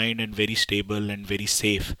refined and very stable and very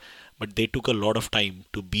safe, but they took a lot of time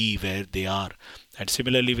to be where they are. And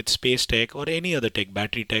similarly with space tech or any other tech,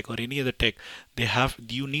 battery tech or any other tech,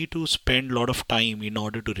 you need to spend a lot of time in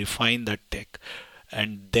order to refine that tech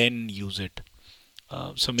and then use it.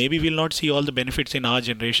 So maybe we'll not see all the benefits in our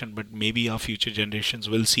generation, but maybe our future generations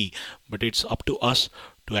will see. But it's up to us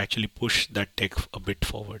to actually push that tech a bit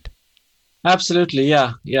forward. Absolutely,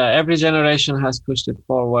 yeah, yeah. Every generation has pushed it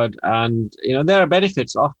forward, and there are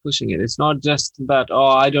benefits of pushing it. It's not just that, oh,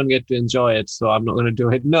 I don't get to enjoy it, so I'm not going to do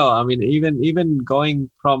it. No, I mean, even going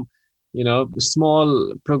from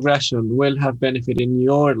small progression will have benefit in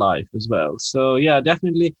your life as well. So yeah,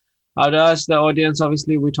 definitely. I'd urge the audience.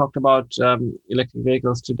 Obviously, we talked about electric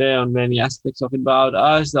vehicles today on many aspects of it, but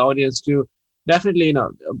I'd urge the audience to definitely,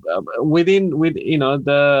 with the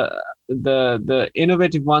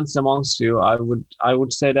innovative ones amongst you, I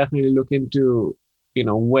would say definitely look into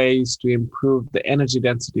ways to improve the energy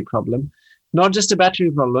density problem, not just a battery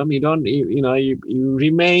problem. You don't you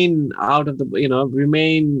remain out of the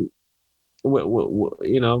remain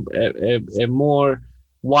a more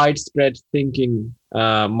widespread thinking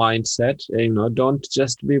mindset. Don't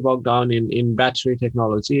just be bogged down in battery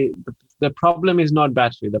technology. The problem is not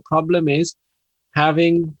battery. The problem is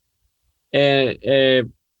having a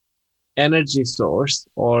energy source,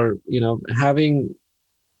 or having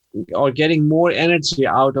or getting more energy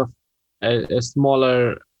out of a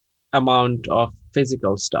smaller amount of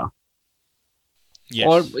physical stuff.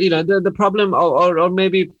 Or Yes. the problem, or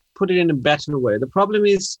maybe put it in a better way, the problem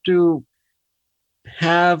is to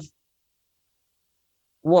have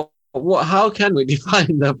what how can we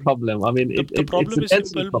define the problem? I mean, The it's problem a is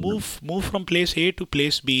density simple. problem. Move from place A to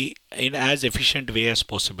place B in as efficient way as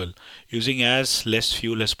possible, using as less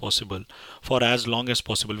fuel as possible for as long as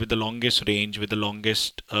possible, with the longest range, with the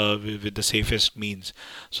longest with the safest means.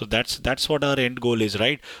 So that's what our end goal is,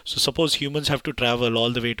 right? So suppose humans have to travel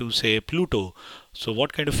all the way to say Pluto. So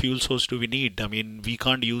what kind of fuel source do we need? I mean, we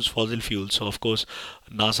can't use fossil fuels. So of course,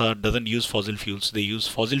 NASA doesn't use fossil fuels. They use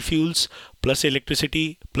fossil fuels plus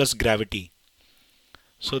electricity plus gravity.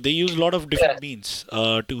 So they use a lot of Yeah. different means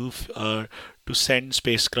to send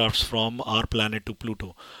spacecrafts from our planet to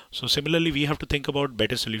Pluto. So similarly, we have to think about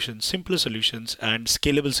better solutions, simpler solutions, and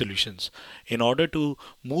scalable solutions in order to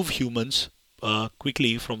move humans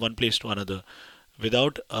quickly from one place to another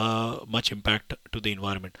without much impact to the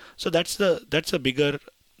environment. So that's the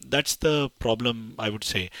problem, I would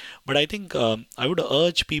say. But I think I would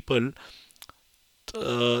urge people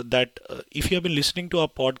that if you have been listening to our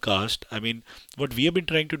podcast, I mean, what we have been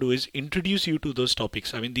trying to do is introduce you to those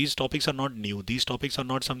topics. I mean, these topics are not new. These topics are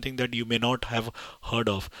not something that you may not have heard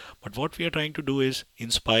of. But what we are trying to do is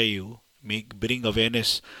inspire you, bring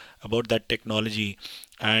awareness about that technology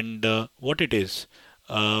and what it is,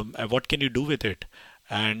 and what can you do with it,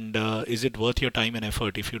 and is it worth your time and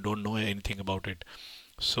effort if you don't know anything about it.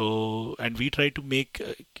 So, and we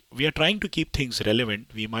are trying to keep things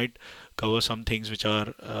relevant. We might cover some things which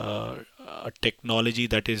are a technology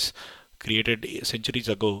that is created centuries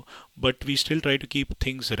ago, but we still try to keep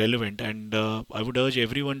things relevant. And I would urge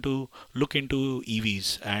everyone to look into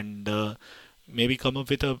EVs and maybe come up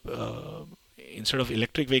with a instead of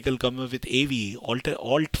electric vehicle, come up with AV,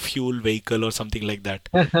 alt fuel vehicle or something like that.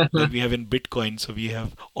 Like we have in Bitcoin, so we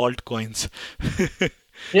have altcoins.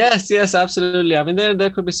 Yes, yes, absolutely. I mean,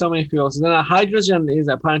 there could be so many fuels. Then hydrogen is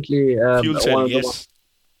apparently Fuel cell, one of the ones, yes.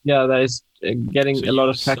 yeah, that is So getting a lot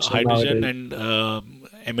of use traction hydrogen nowadays. and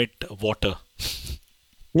emit water.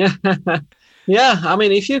 Yeah, yeah. I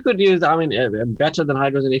mean, if you could use, I mean, better than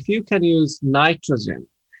hydrogen, if you can use nitrogen,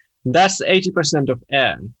 that's 80% of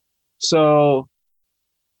air. So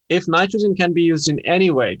if nitrogen can be used in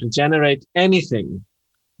any way to generate anything,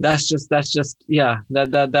 that's just yeah,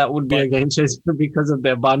 that would be a But game changer because of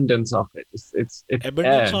the abundance of it. It's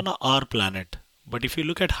abundance air. on our planet. But if you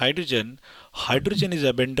look at hydrogen, hydrogen is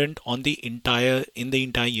abundant on the entire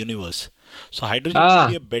universe. So hydrogen would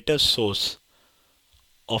be Ah, a better source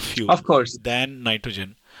of fuel of course. than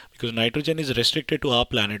nitrogen, because nitrogen is restricted to our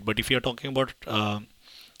planet. But if you're talking about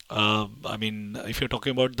I mean, if you're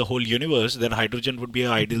talking about the whole universe, then hydrogen would be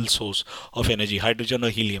an ideal source of energy, hydrogen or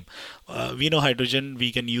helium. We know hydrogen,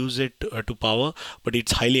 we can use it to power, but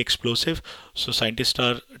it's highly explosive. So scientists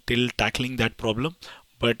are still tackling that problem.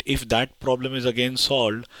 But if that problem is again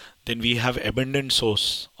solved, then we have abundant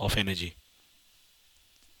source of energy.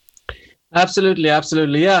 Absolutely,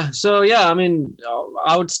 absolutely. Yeah. So yeah, I mean,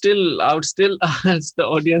 I would still ask the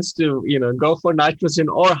audience to, go for nitrogen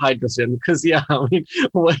or hydrogen, because yeah, I mean,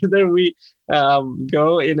 whether we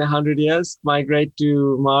go in 100 years, migrate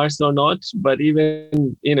to Mars or not, but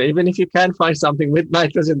even if you can find something with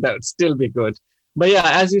nitrogen, that would still be good. But yeah,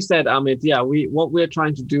 as you said, Amit, yeah, what we're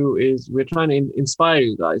trying to do is we're trying to inspire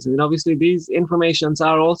you guys. I mean, obviously, these informations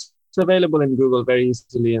are also available in Google very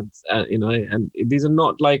easily, and these are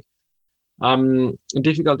not like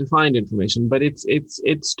difficult to find information, but it's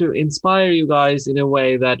to inspire you guys in a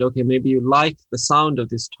way that, okay, maybe you like the sound of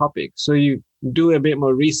this topic, so you do a bit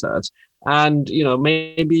more research, and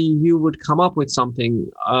maybe you would come up with something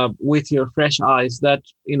with your fresh eyes that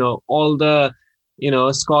all the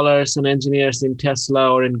scholars and engineers in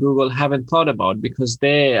Tesla or in Google haven't thought about, because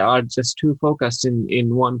they are just too focused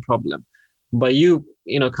in one problem. But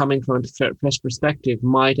coming from a fresh perspective,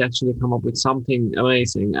 might actually come up with something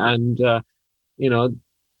amazing. And you know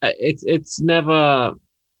it's never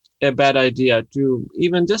a bad idea to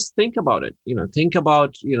even just think about it. Think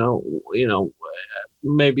about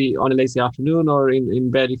maybe on a lazy afternoon or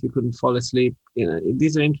in bed if you couldn't fall asleep.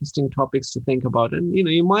 These are interesting topics to think about, and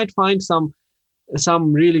you might find some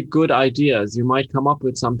really good ideas. You might come up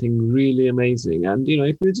with something really amazing. And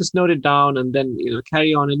if you just note it down and then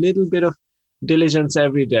carry on a little bit of diligence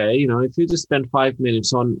every day, if you just spend 5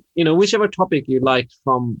 minutes on whichever topic you liked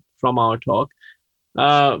from our talk,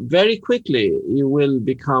 very quickly you will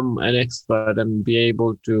become an expert and be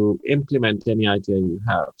able to implement any idea you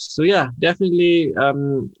have. So yeah, definitely,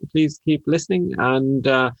 please keep listening, and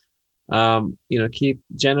keep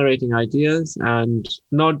generating ideas, and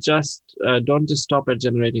not just don't just stop at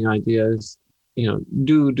generating ideas.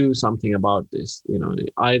 Do something about this.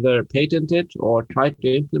 Either patent it or try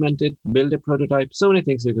to implement it, build a prototype. So many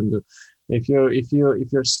things you can do. If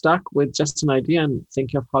you're stuck with just an idea and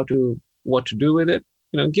think of what to do with it,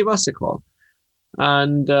 give us a call.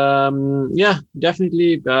 And yeah,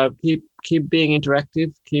 definitely keep being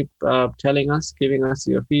interactive. Keep telling us, giving us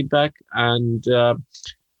your feedback, and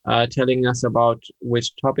telling us about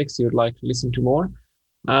which topics you'd like to listen to more.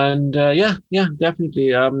 And yeah,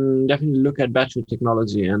 definitely look at battery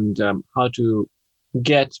technology and how to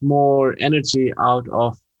get more energy out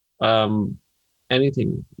of um,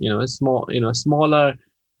 anything. Smaller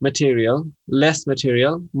material, less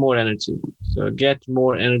material, more energy. So get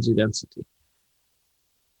more energy density.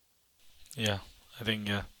 Yeah, I think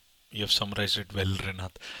you have summarized it well,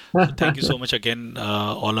 Renath. So thank you so much again,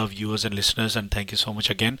 all our viewers and listeners, and thank you so much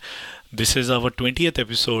again. This is our 20th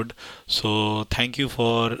episode, so thank you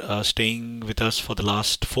for staying with us for the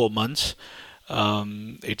last 4 months.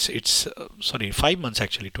 It's sorry, 5 months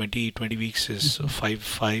actually. 20 weeks is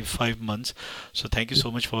five months. So thank you so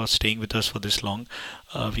much for staying with us for this long.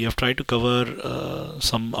 We have tried to cover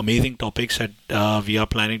some amazing topics, and we are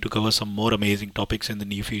planning to cover some more amazing topics in the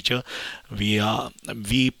near future.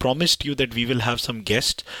 We promised you that we will have some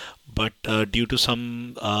guests, but due to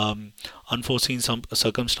some unforeseen some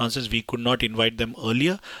circumstances, we could not invite them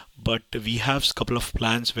earlier. But we have a couple of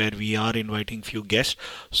plans where we are inviting few guests.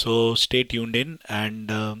 So stay tuned in,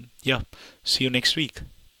 and yeah, see you next week.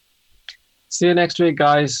 See you next week,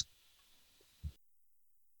 guys.